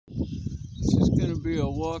to be a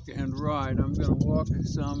walk and ride. I'm going to walk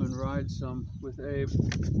some and ride some with Abe.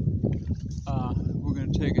 We're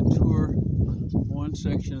going to take a tour of one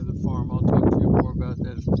section of the farm. I'll talk to you more about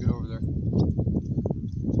that as we get over there.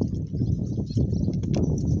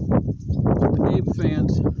 Abe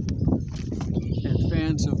fans and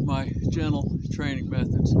fans of my gentle training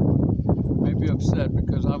methods may be upset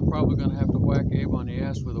because I'm probably going to have to whack Abe on the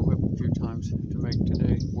ass with a whip a few times to make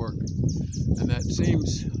today work. And that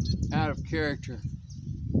seems out of character.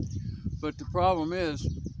 But the problem is,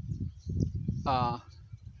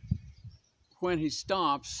 when he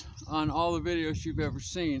stops, on all the videos you've ever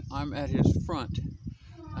seen, I'm at his front.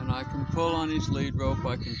 And I can pull on his lead rope,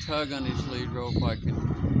 I can tug on his lead rope, I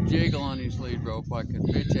can jiggle on his lead rope, I can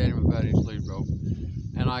bitch at him about his lead rope,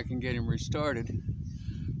 and I can get him restarted.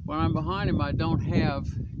 When I'm behind him, I don't have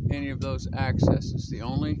any of those accesses. The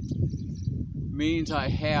only means I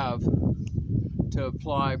have to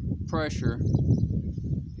apply pressure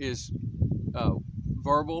is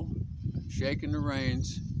verbal, shaking the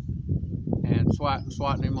reins, and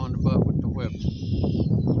swatting him on the butt with the whip.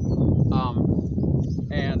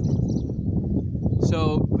 And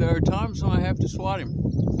so there are times when I have to swat him,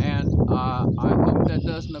 and I hope that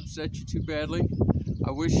doesn't upset you too badly.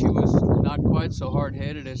 I wish he was not quite so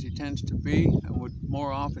hard-headed as he tends to be and would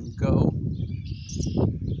more often go.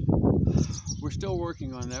 We're still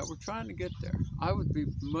working on that. We're trying to get there. I would be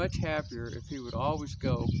much happier if he would always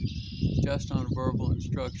go just on verbal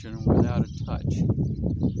instruction and without a touch.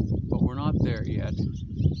 But we're not there yet.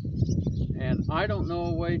 And I don't know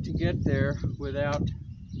a way to get there without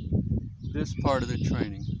this part of the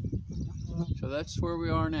training. So that's where we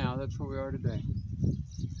are now. That's where we are today.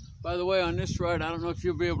 By the way, on this ride, I don't know if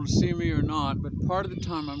you'll be able to see me or not, but part of the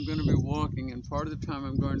time I'm going to be walking and part of the time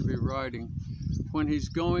I'm going to be riding. When he's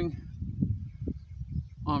going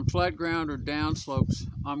on flat ground or down slopes,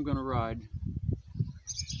 I'm going to ride.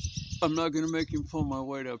 I'm not going to make him pull my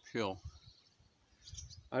weight uphill.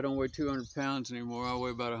 I don't weigh 200 pounds anymore. I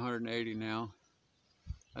weigh about 180 now.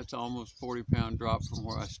 That's almost 40-pound drop from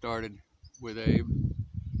where I started with Abe.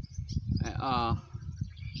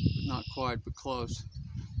 Not quite, but close.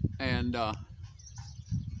 And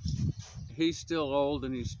he's still old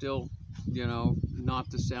and he's still, you know, not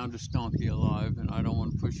the soundest donkey alive, and I don't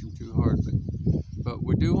want to push him too hard, but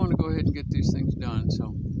we do want to go ahead and get these things done,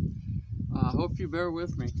 so I hope you bear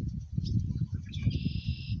with me.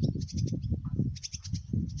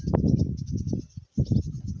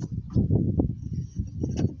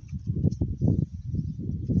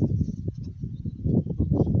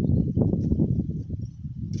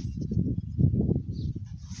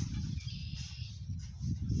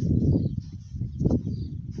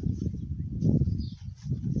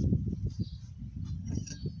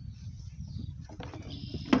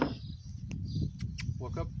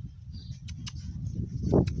 Walk up.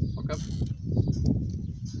 Walk up.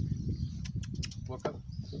 Walk up.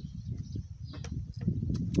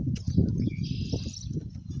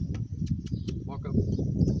 Walk up.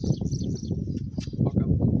 Walk up.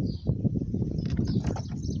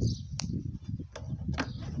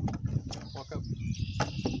 Walk up.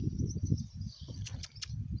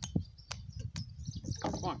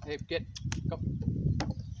 Come on, Abe, get. Go.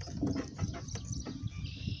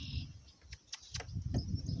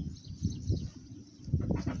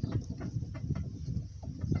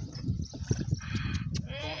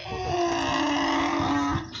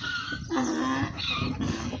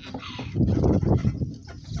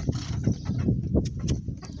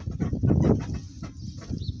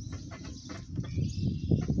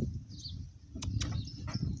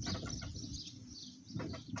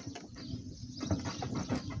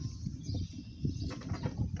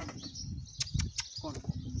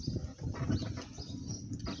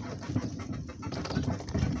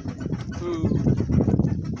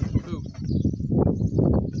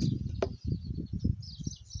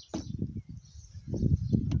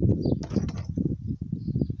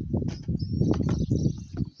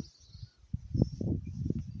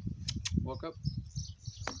 Walk up.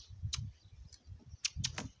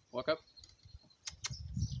 Walk up.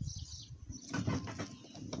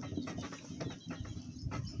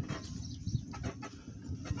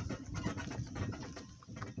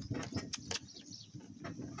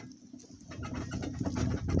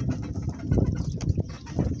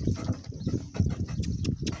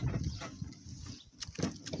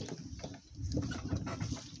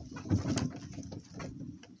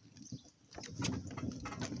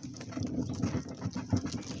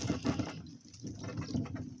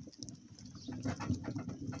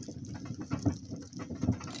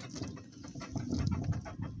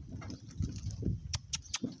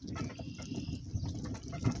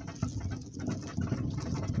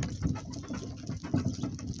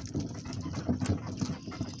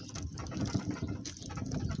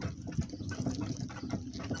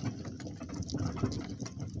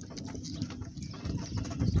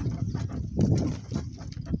 Walk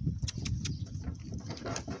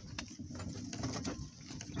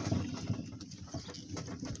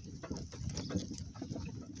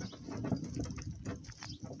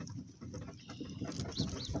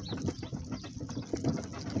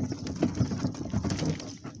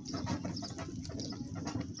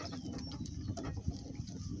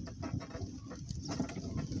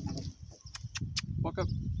up.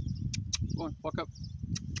 Go on, walk up.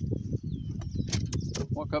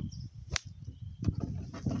 Walk up.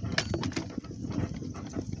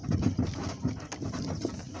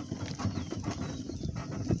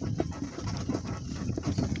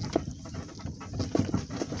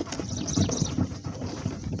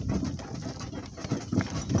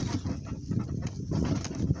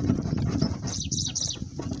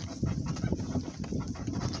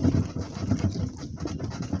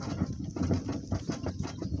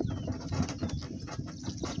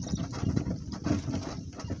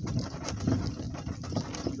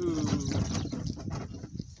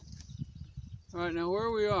 All right, now where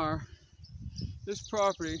we are, this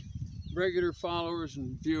property, regular followers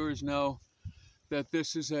and viewers know that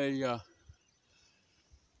this is that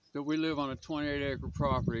we live on a 28-acre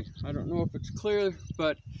property. I don't know if it's clear,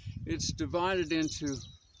 but it's divided into,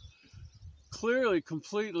 clearly,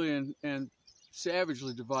 completely, and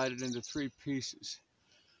savagely divided into 3 pieces.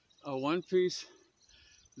 One piece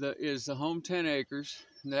that is the home 10 acres,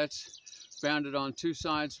 and that's bounded on 2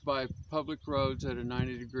 sides by public roads at a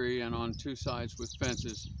 90-degree and on 2 sides with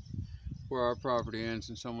fences where our property ends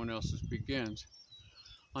and someone else's begins.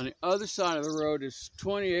 On the other side of the road is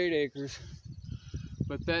 28 acres,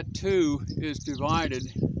 but that too is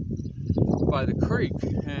divided by the creek.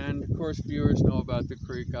 And of course, viewers know about the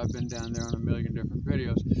creek. I've been down there on a million different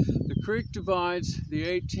videos. The creek divides the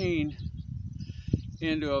 18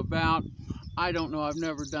 into about, I don't know, I've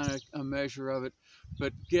never done a measure of it,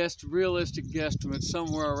 but realistic guesstimate,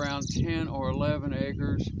 somewhere around 10 or 11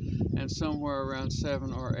 acres and somewhere around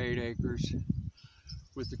 7 or 8 acres,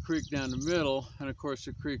 with the creek down the middle. And of course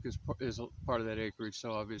the creek is part of that acreage,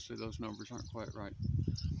 so obviously those numbers aren't quite right.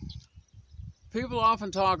 People often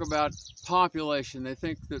talk about population. They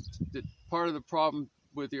think that part of the problem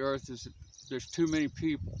with the earth is that there's too many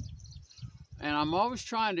people. And I'm always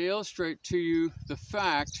trying to illustrate to you the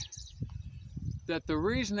fact that the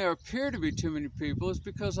reason there appear to be too many people is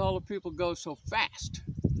because all the people go so fast.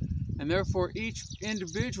 And therefore each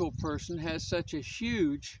individual person has such a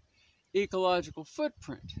huge ecological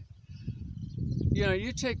footprint. You know,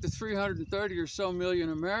 you take the 330 or so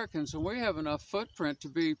million Americans and we have enough footprint to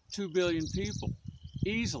be 2 billion people,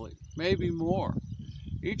 easily, maybe more.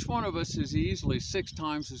 Each one of us is easily 6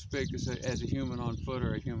 times as big as a human on foot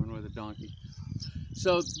or a human with a donkey.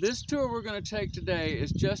 So this tour we're going to take today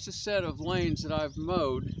is just a set of lanes that I've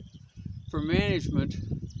mowed for management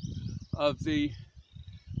of the,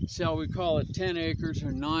 shall we call it 10 acres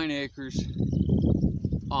or 9 acres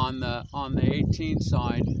on the 18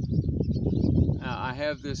 side. I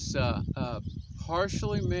have this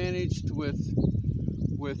partially managed with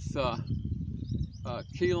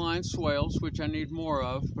keyline swales, which I need more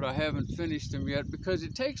of, but I haven't finished them yet because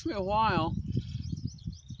it takes me a while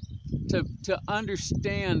to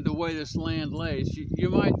understand the way this land lays. You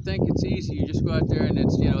might think it's easy. You just go out there and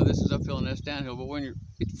it's, you know, this is uphill and that's downhill, but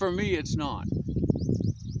for me, it's not.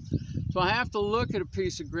 So I have to look at a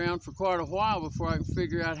piece of ground for quite a while before I can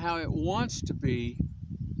figure out how it wants to be,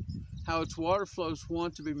 how its water flows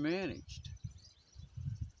want to be managed.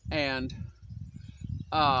 And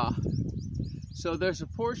so there's a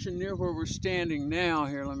portion near where we're standing now.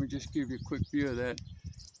 Here, let me just give you a quick view of that.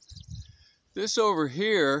 This over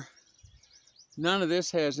here, none of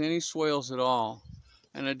this has any swales at all,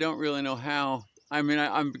 and I don't really know how. I mean,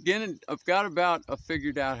 I've got about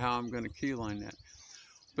figured out how I'm going to keyline that.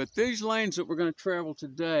 But these lanes that we're going to travel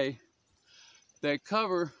today, they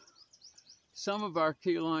cover some of our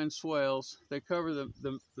keyline swales. They cover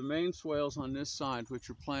the main swales on this side, which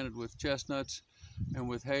are planted with chestnuts and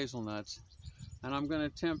with hazelnuts. And I'm going to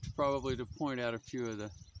attempt probably to point out a few of the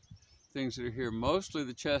things that are here. Mostly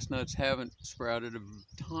the chestnuts haven't sprouted. A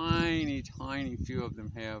tiny, tiny few of them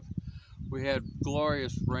have. We had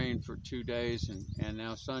glorious rain for 2 days and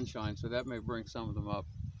now sunshine, so that may bring some of them up.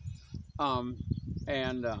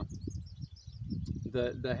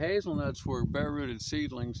 The hazelnuts were bare-rooted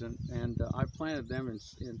seedlings, and I planted them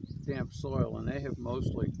in damp soil, and they have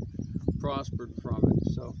mostly prospered from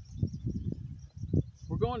it. So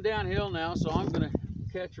we're going downhill now, so I'm going to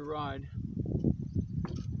catch a ride.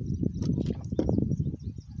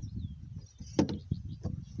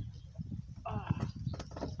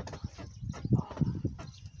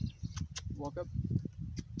 Walk up.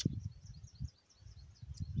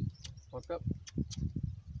 Walk up.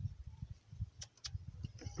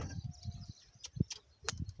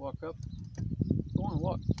 Walk up. Go on,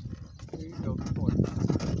 walk. There you go. Good boy.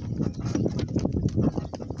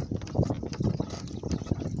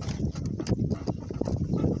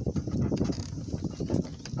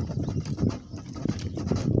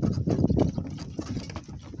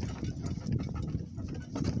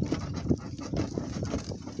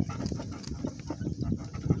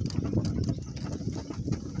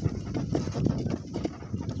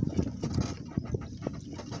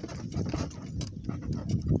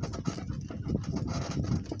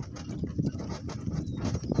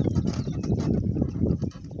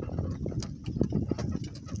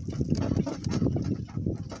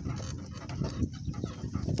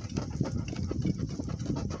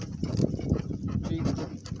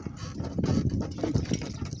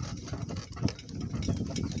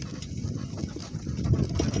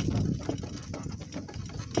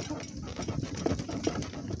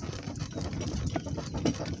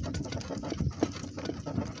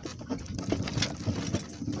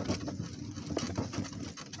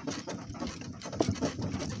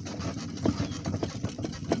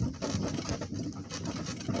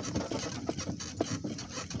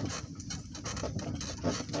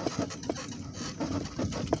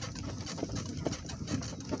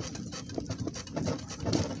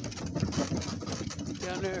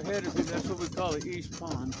 Down there ahead of you, that's what we call the East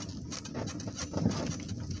Pond.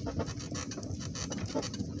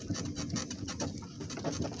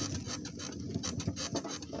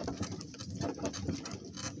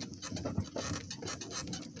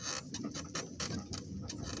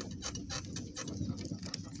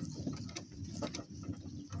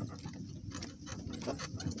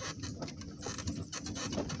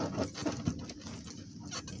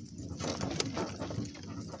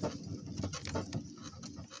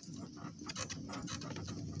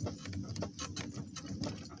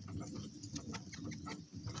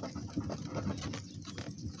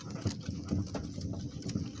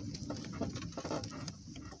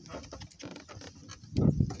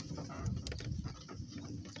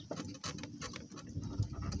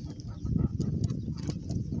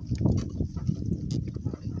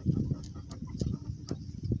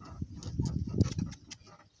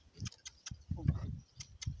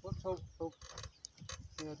 Oh.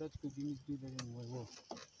 Yeah, that's good. You need to do that anyway. Whoa.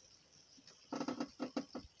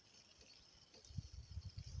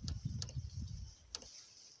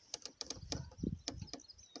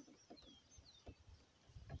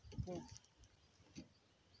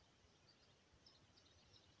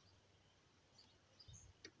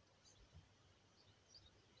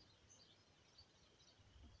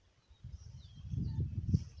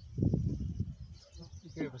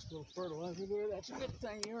 You gave us a little fertilizer there. That's a good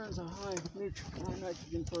thing. Urine is a high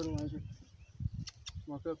nitrogen fertilizer.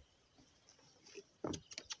 Walk up.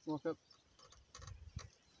 Walk up.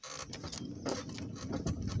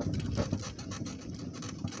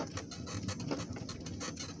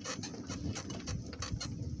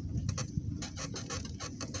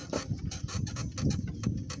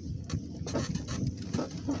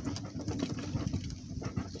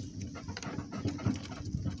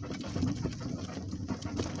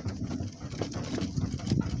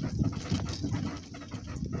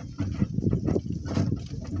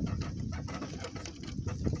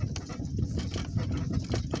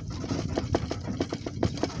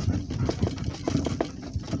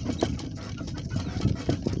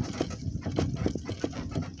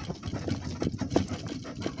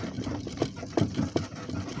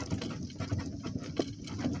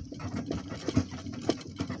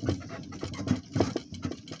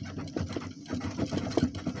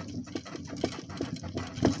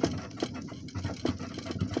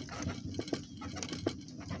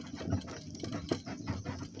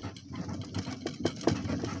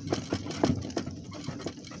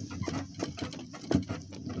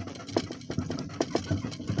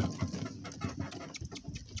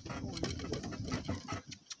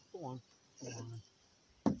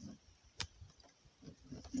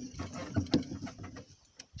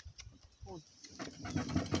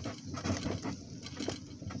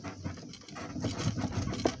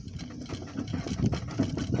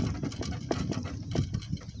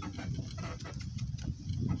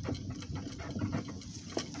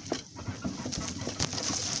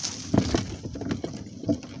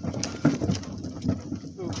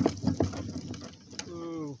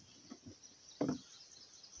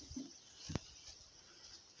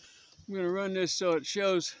 I'm going to run this so it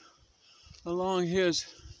shows along his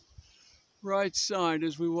right side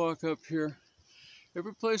as we walk up here.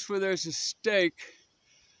 Every place where there's a stake,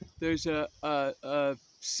 there's a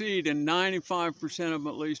seed, and 95% of them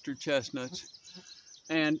at least are chestnuts.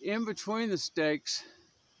 And in between the stakes,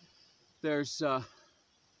 there's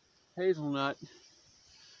hazelnut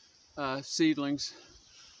seedlings.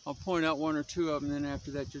 I'll point out one or two of them, then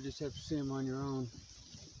after that you'll just have to see them on your own.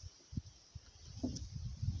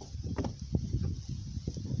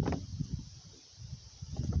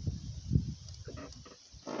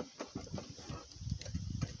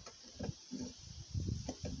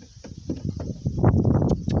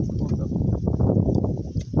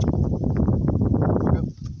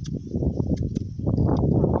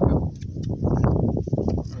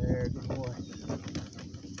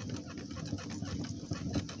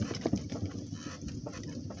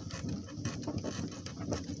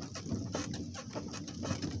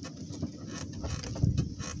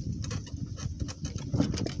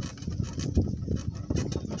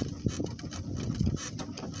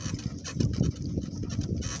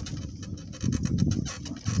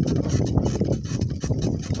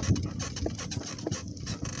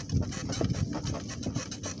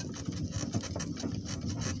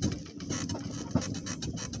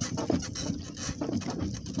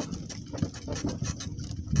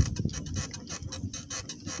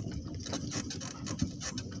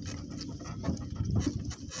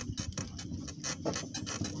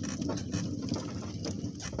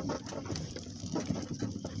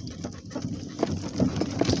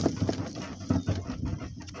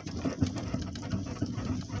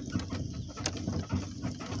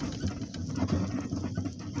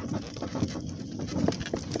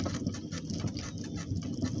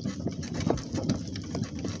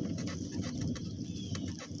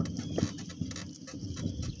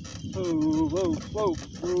 Whoa, whoa, whoa,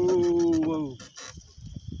 whoa, whoa.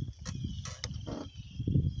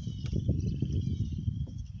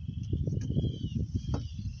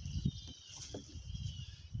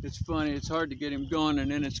 It's funny, it's hard to get him going,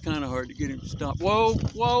 and then it's kind of hard to get him to stop. Whoa,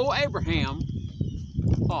 whoa, Abraham.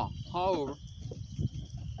 Haw over.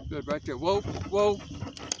 Good, right there. Whoa, whoa.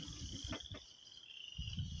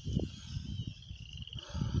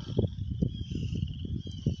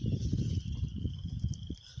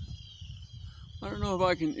 I don't know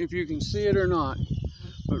if you can see it or not,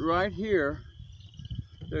 but right here,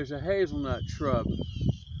 there's a hazelnut shrub.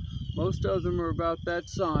 Most of them are about that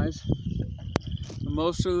size, and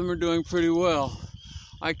most of them are doing pretty well.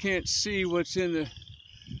 I can't see what's in the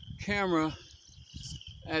camera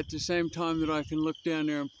at the same time that I can look down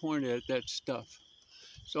there and point at that stuff.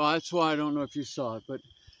 So that's why I don't know if you saw it, but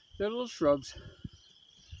they're little shrubs.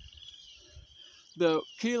 The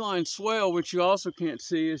keyline swale, which you also can't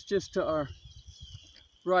see, is just to our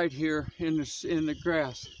right here in the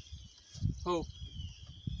grass. Oh.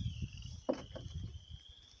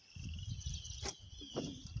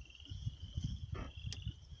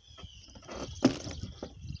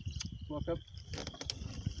 Walk up.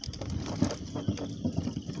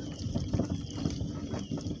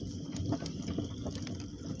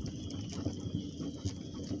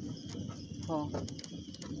 Haw,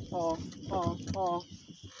 haw, haw, haw.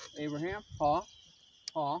 Abraham, haw,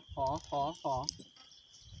 haw, haw, haw, haw.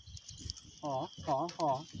 Haw, haw,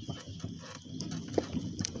 haw.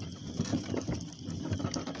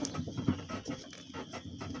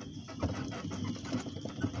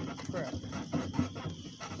 Crap.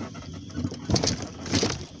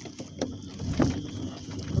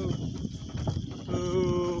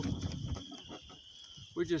 Ooh.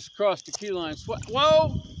 We just crossed the keyline swale.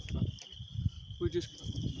 Whoa! We just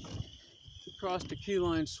crossed the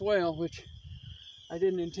keyline swale, which I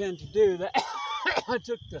didn't intend to do. That I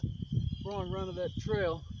took the wrong run of that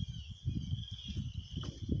trail.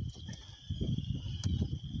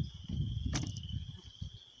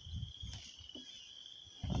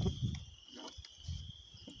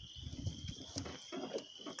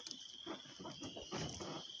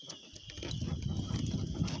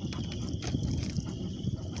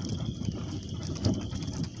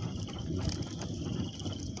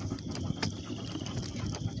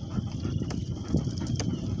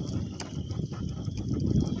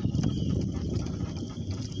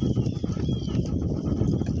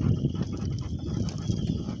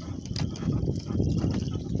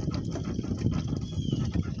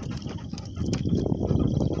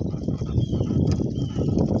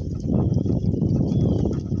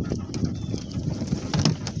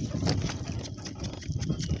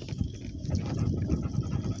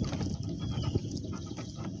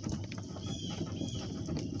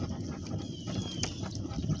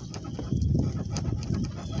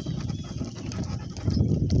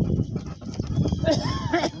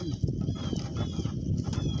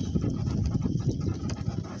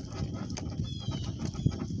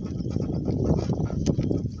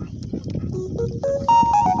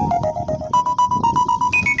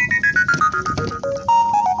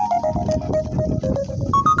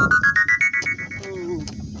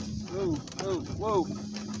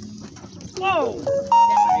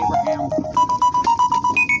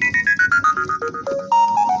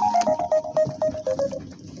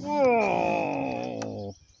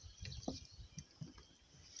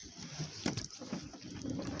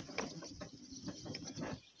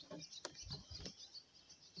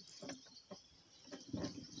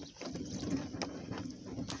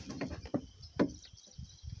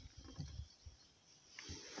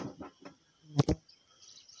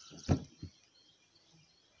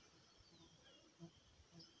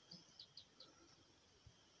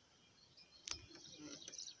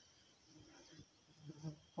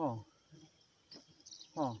 Paul.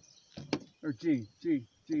 Paul. Or G. G.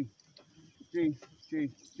 G. G. G.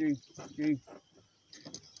 G. G.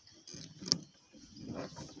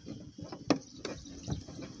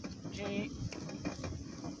 G.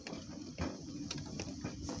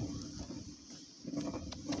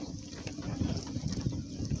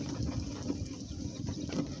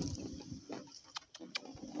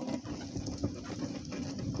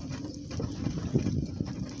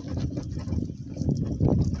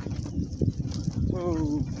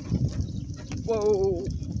 Whoa. Whoa.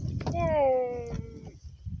 Whoa.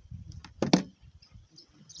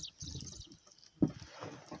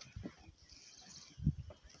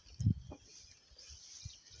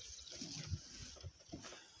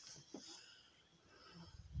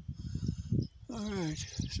 All right,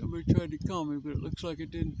 somebody tried to call me, but it looks like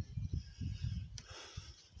it didn't.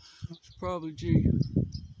 It's probably G,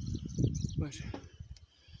 but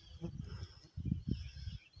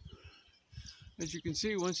as you can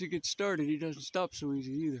see, once he gets started, he doesn't stop so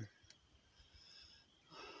easy either.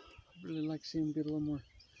 I'd really like to see him get a little more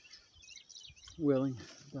willing,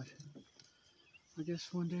 but I guess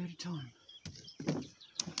one day at a time.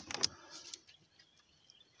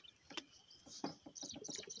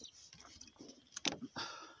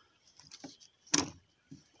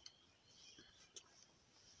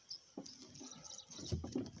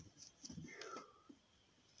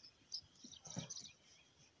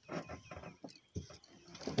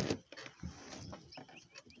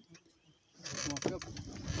 Walk up.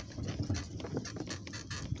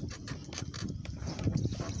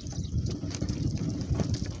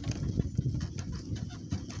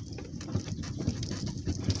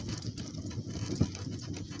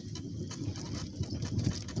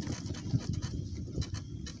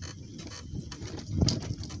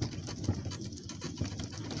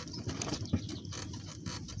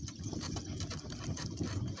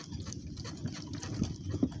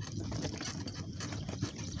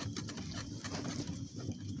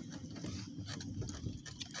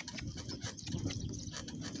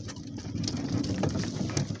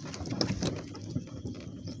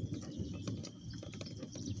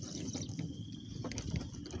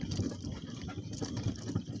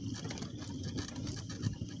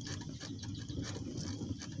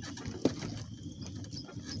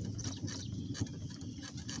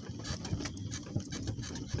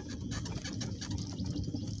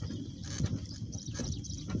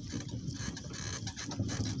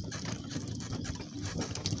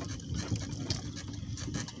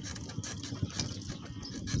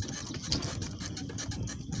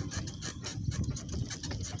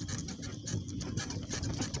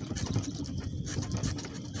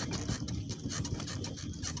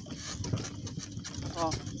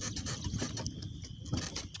 Oh.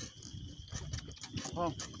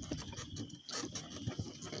 Oh.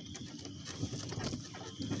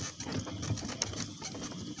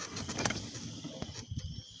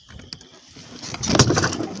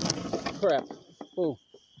 Crap. Oh.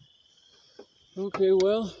 Okay,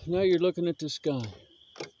 well, now you're looking at the sky.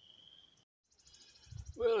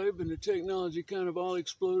 Well, even the technology kind of all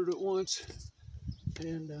exploded at once,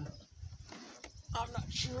 and I'm not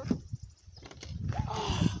sure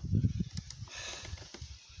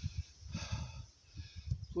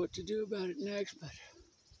what to do about it next, but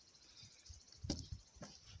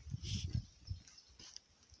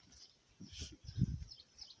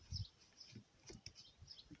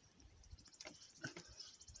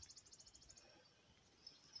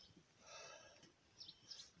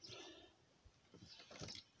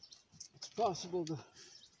it's possible the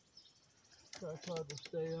tripod will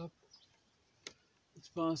stay up. It's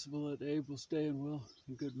possible that Abe will stay in well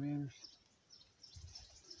in good manners.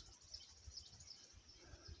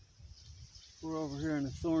 We're over here in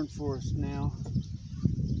the thorn forest now.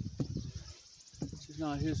 This is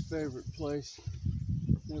not his favorite place.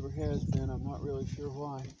 Never has been. I'm not really sure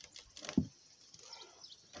why.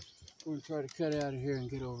 We're going to try to cut out of here and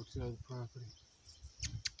get over to the other property.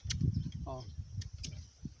 Oh,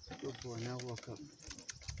 good boy. Now walk up.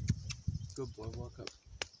 Good boy. Walk up.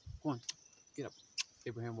 Come on. Get up.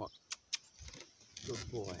 Abraham, walk.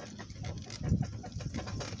 Good boy.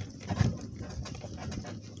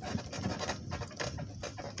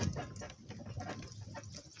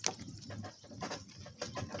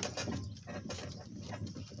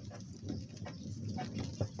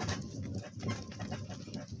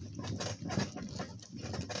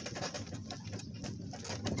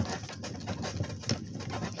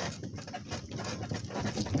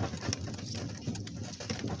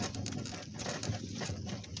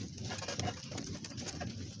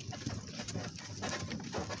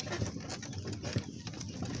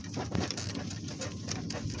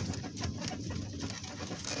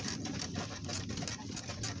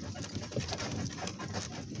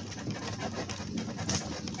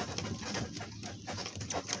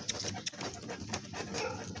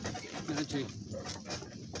 Benji.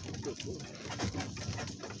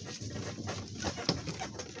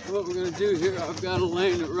 What we're going to do here, I've got a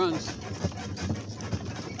lane that runs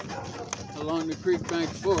along the creek bank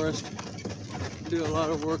forest. Do a lot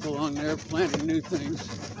of work along there, planting new things.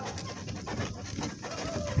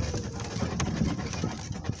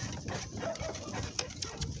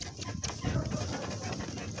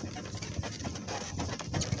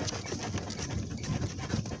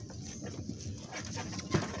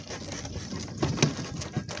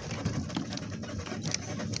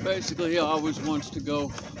 Basically, he always wants to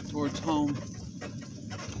go towards home,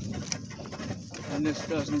 and this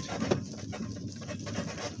doesn't.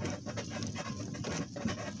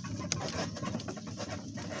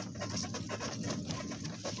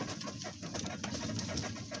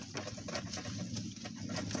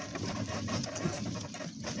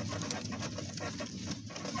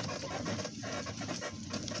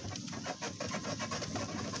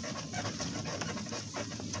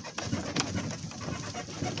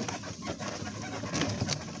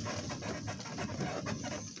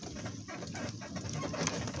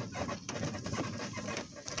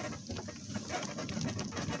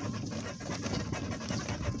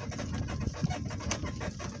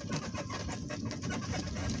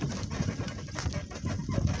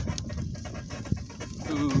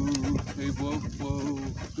 Ooh, hey, whoa, whoa,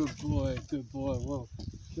 good boy, whoa.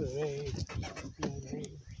 Good aim, good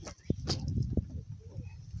aim.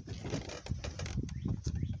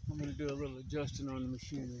 I'm going to do a little adjusting on the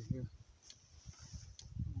machinery here.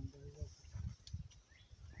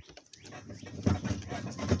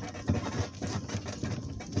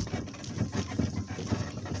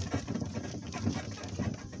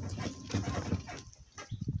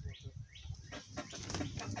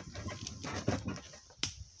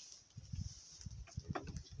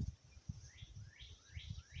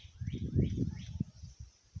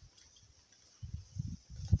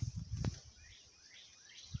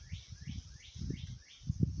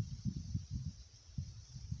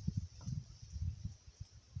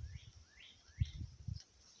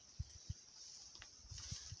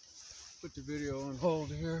 Put the video on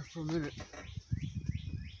hold here for a minute.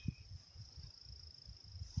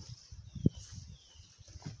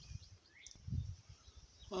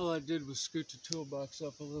 All I did was scoot the toolbox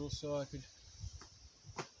up a little so I could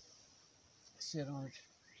sit on it.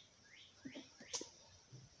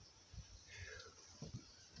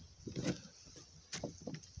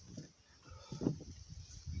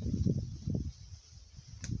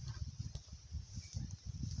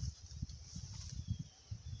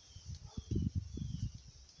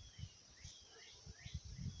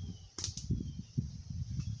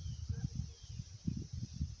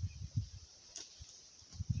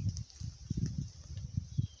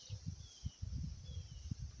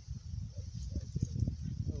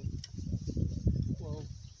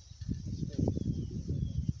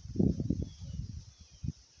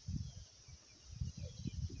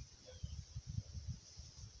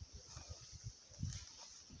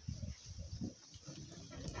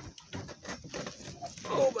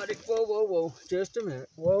 Whoa, buddy. Whoa, whoa, whoa. Just a minute.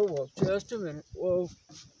 Whoa, whoa. Just a minute. Whoa.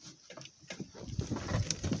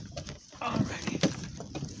 Alrighty.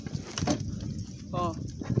 Come on.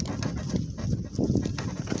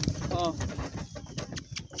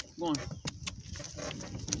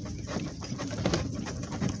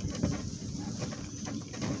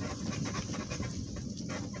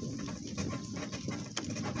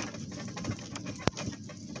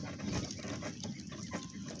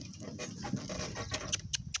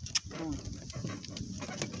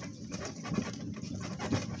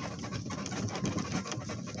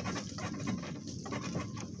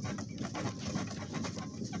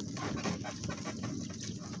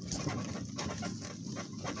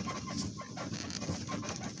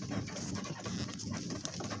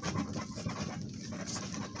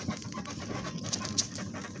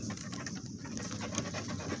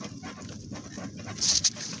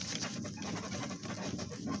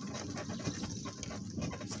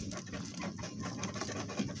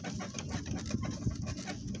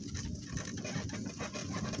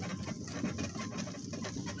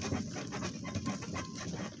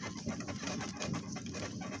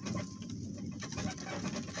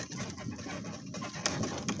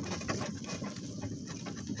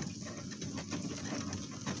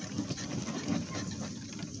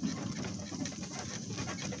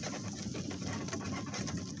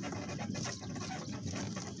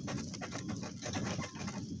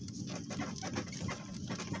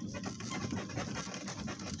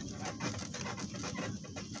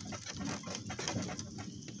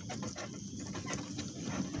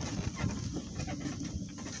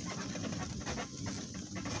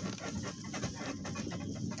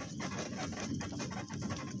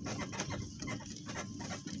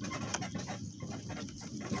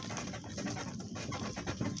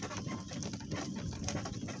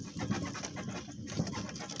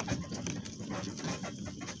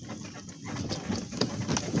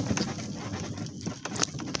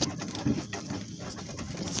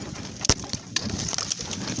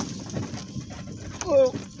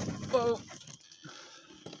 Whoa, whoa.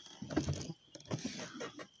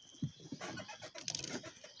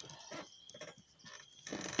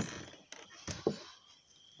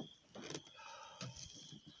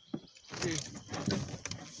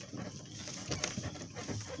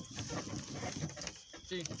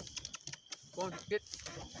 Gee, go on, get.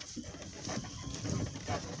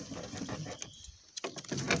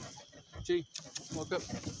 Gee, walk up.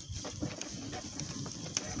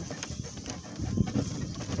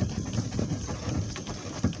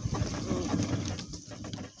 Oh,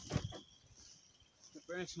 the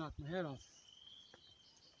branch knocked my head off.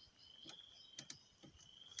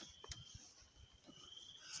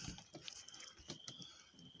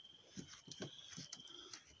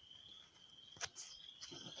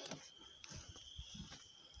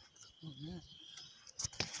 Oh, man.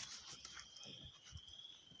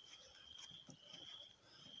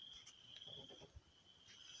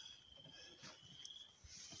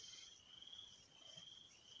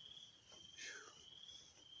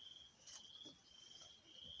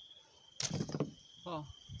 Oh,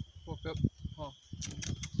 woke up. Oh.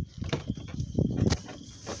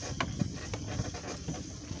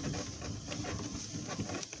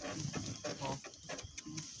 Oh.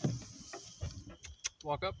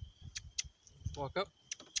 Walk up. Walk up.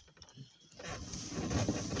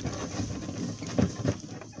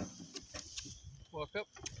 Walk up.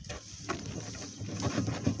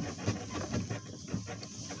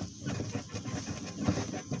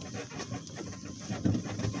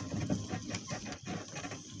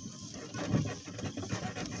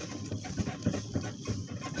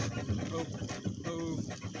 Oh, oh,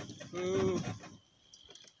 oh.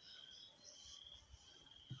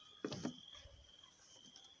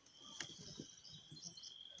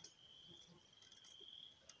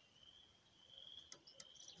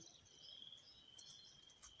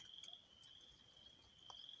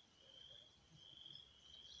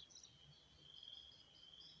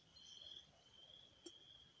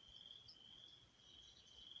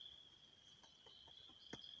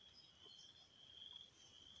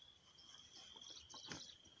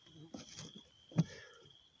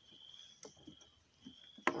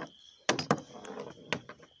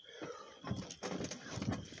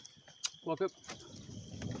 Walk up.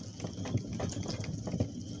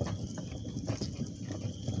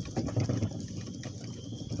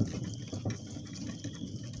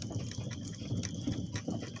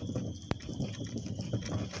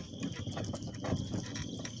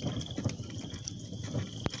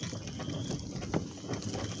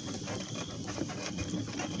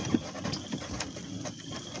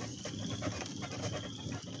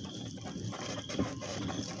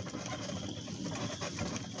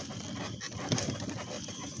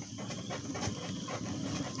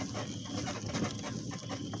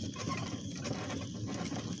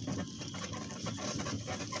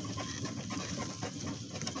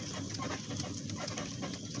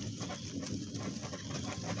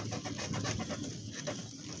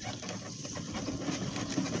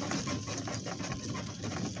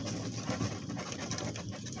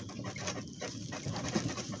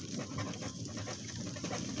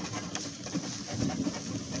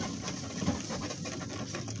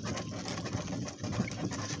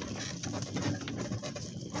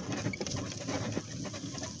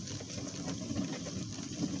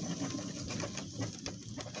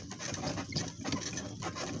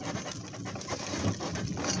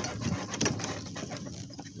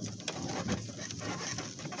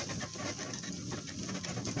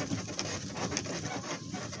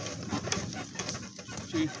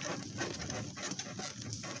 Gee.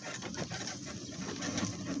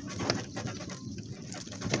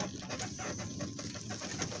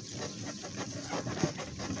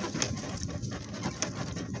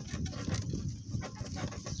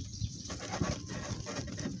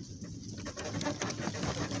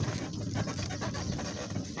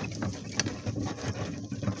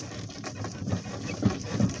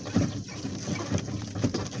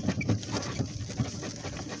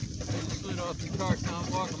 Slid off the cart, now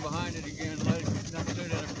I'm walking behind it again, let it not sit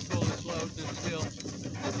in it for fully slow, just still.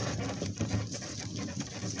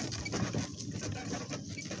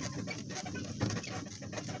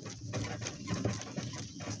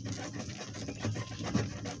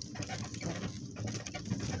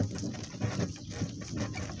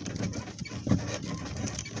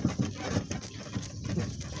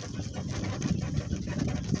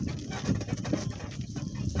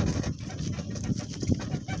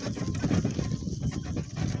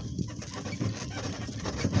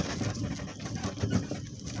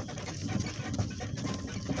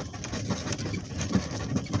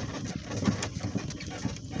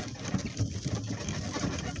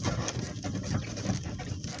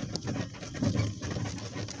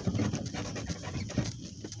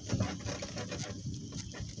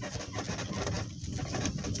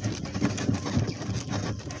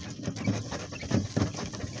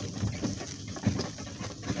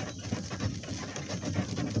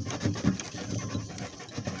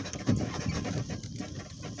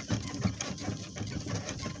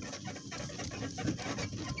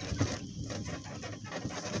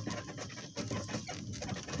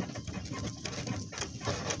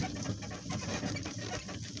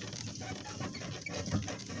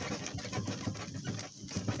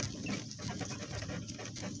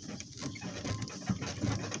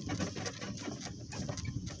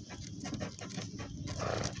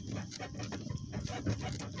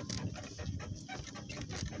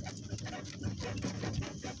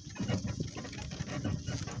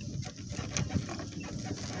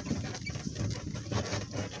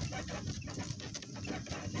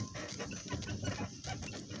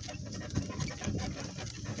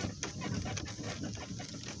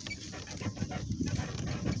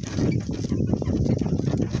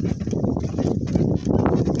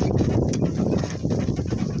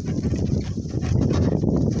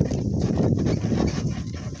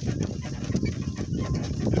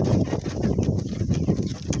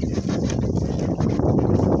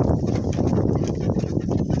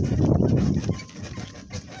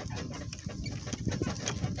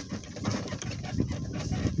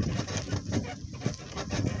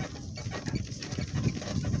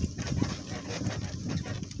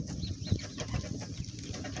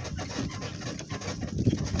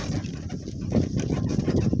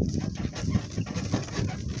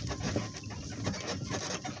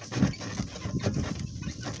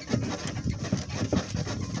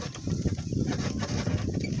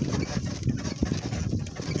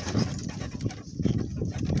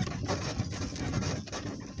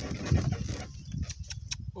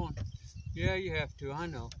 Go on. Yeah, you have to. I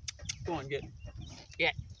know. Go on, get.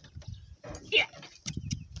 Get. Get.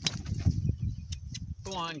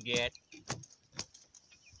 Go on, get.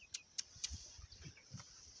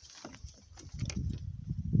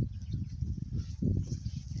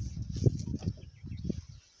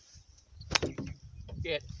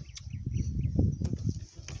 Get.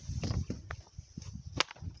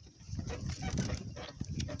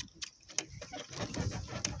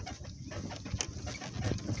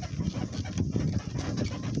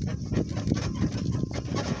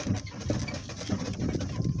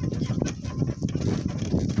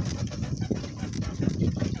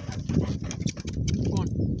 Go on.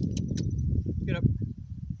 Get up.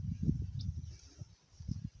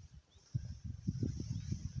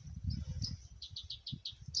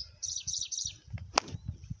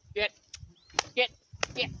 Get. Get.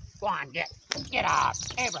 Get. Go on, get. Get up.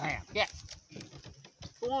 Abraham, get.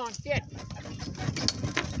 Go on, get.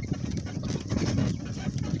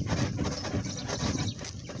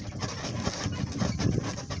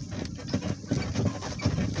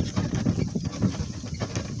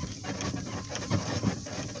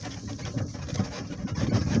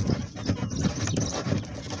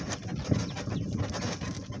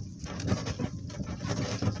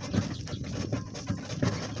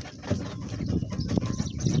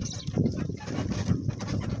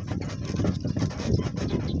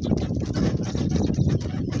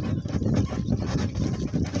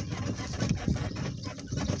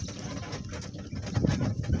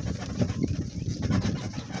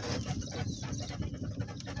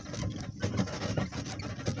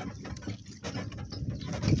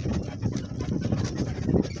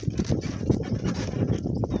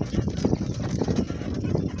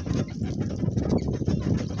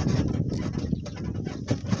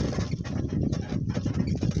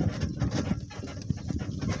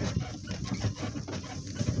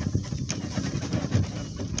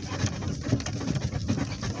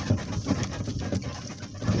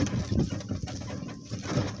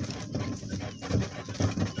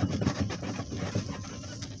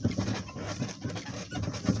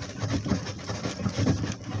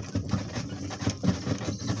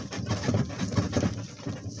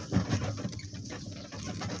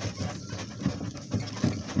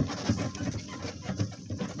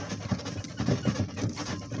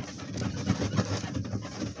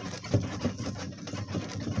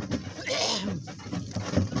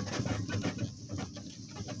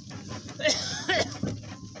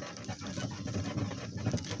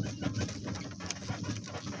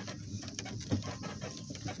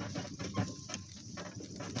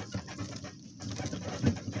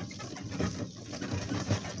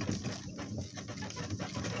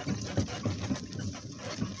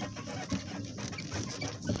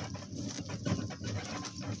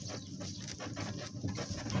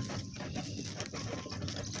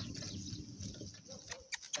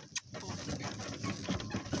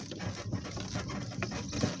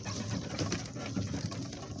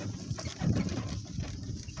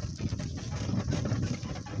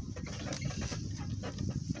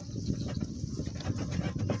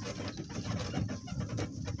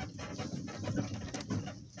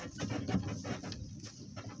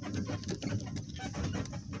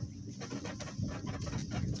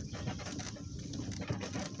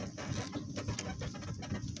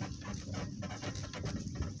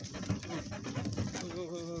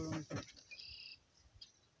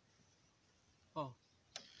 Oh,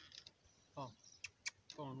 oh,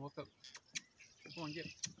 go on, walk up. Go on, get.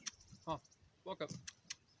 Oh, walk up.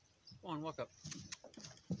 Go on, walk up.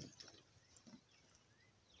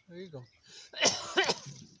 There you go.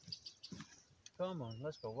 Come on,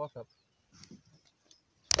 let's go. Walk up.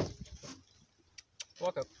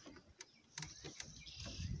 Walk up.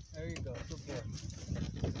 There you go. Good boy.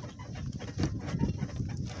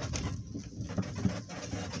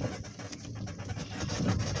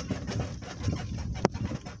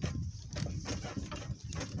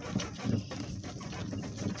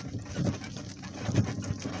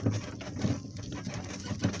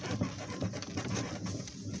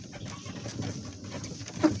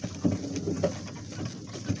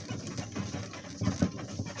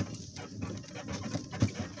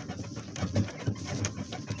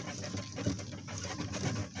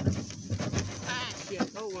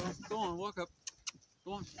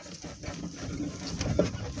 See?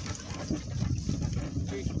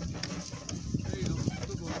 There you go.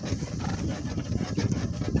 Good boy.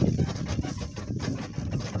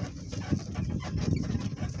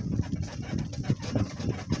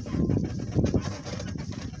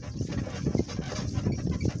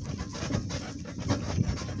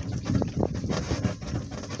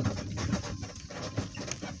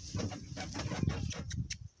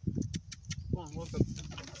 Come on, walk up.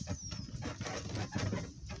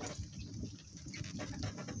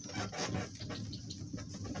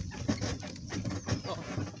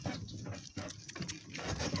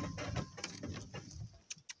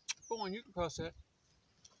 Go on, you can cross that.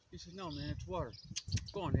 He said, no, man, it's water.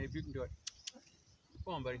 Go on, Abe, you can do it.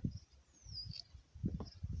 Go on, buddy.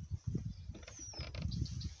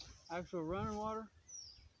 Actual running water?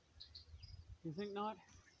 You think not?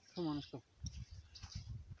 Come on, let's go.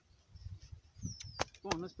 Go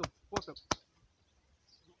on, let's go. Walk up.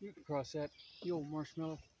 You can cross that, you old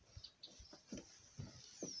marshmallow.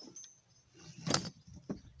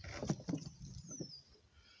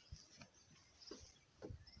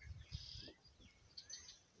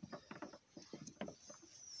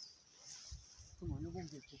 Come on, it won't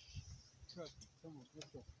get you. Trust me. Come on, let's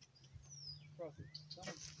go. Cross it. Come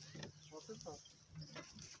on. Walk across.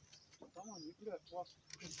 Come on, you can do it. Walk.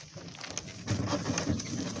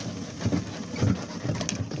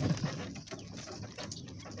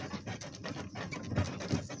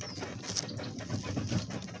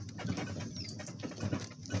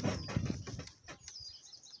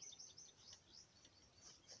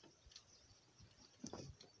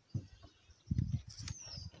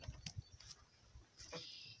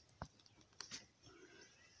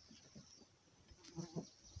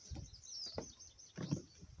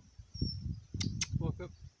 Walk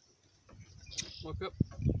up. Walk up.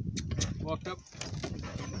 Walk up.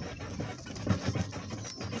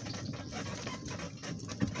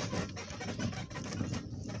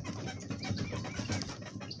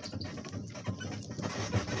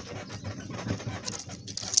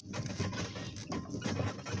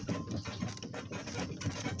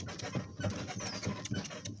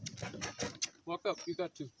 Walk up. You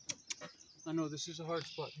got to. I know this is a hard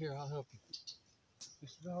spot. Here, I'll help you.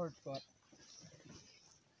 This is a hard spot.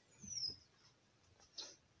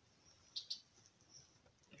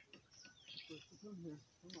 Come here.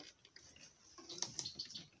 Come on.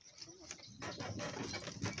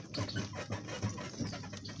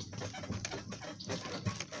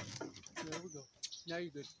 There we go. Now you're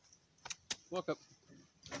good. Walk up.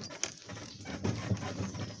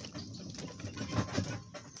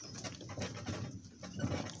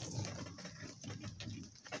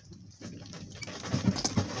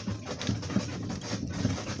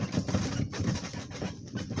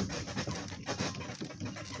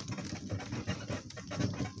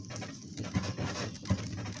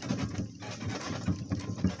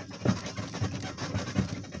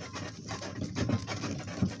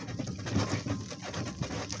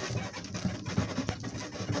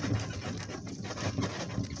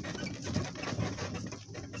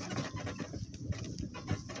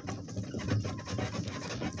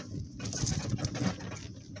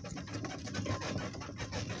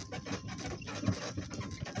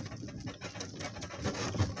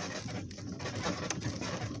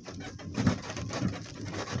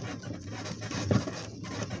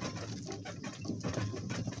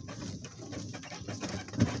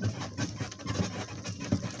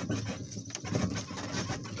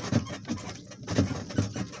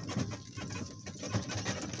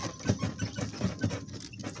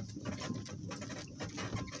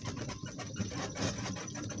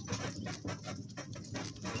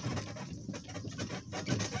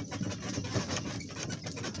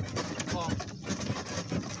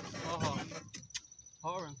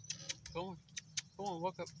 Go on,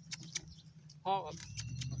 walk up. Haul up.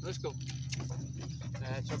 Let's go.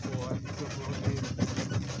 That's a boy. Good boy.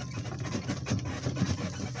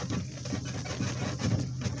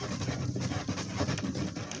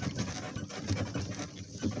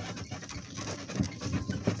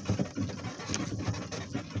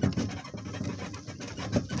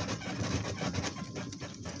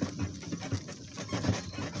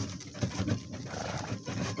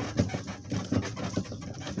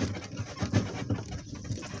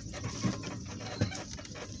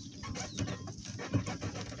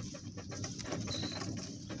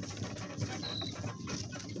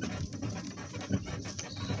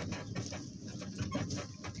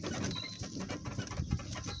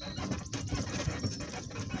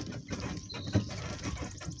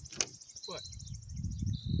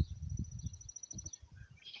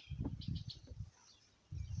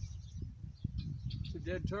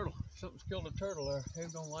 dead turtle. Something's killed a turtle there.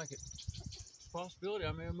 Abe don't like it. Possibility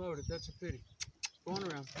I may have mowed it. That's a pity. Going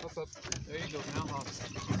around. Up, up. There you go. Now hop.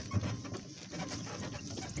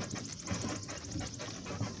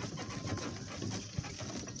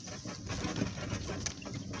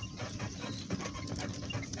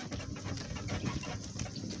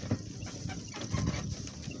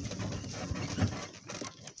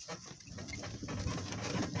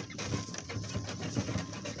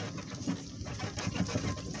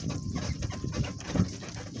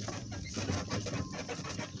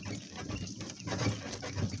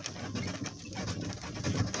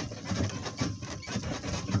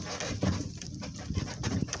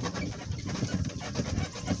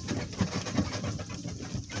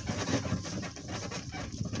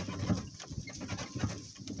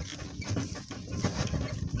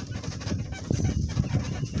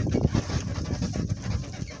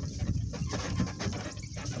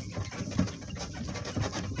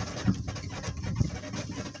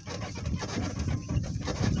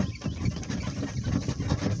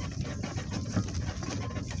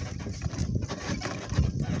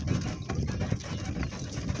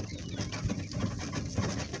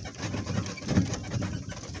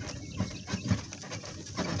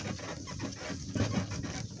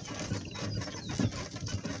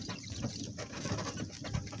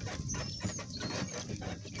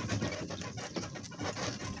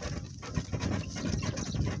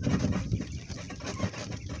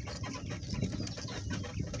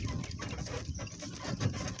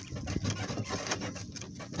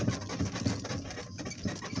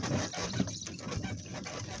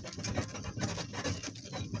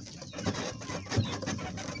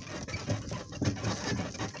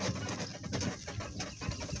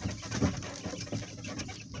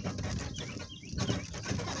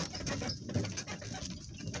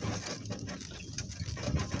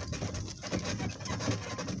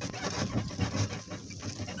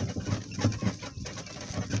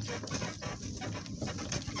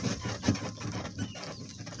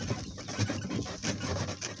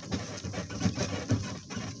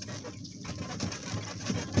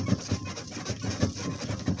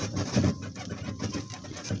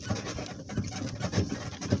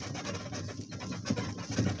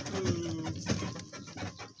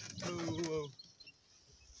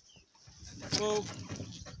 Whoa.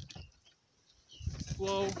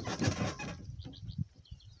 Whoa.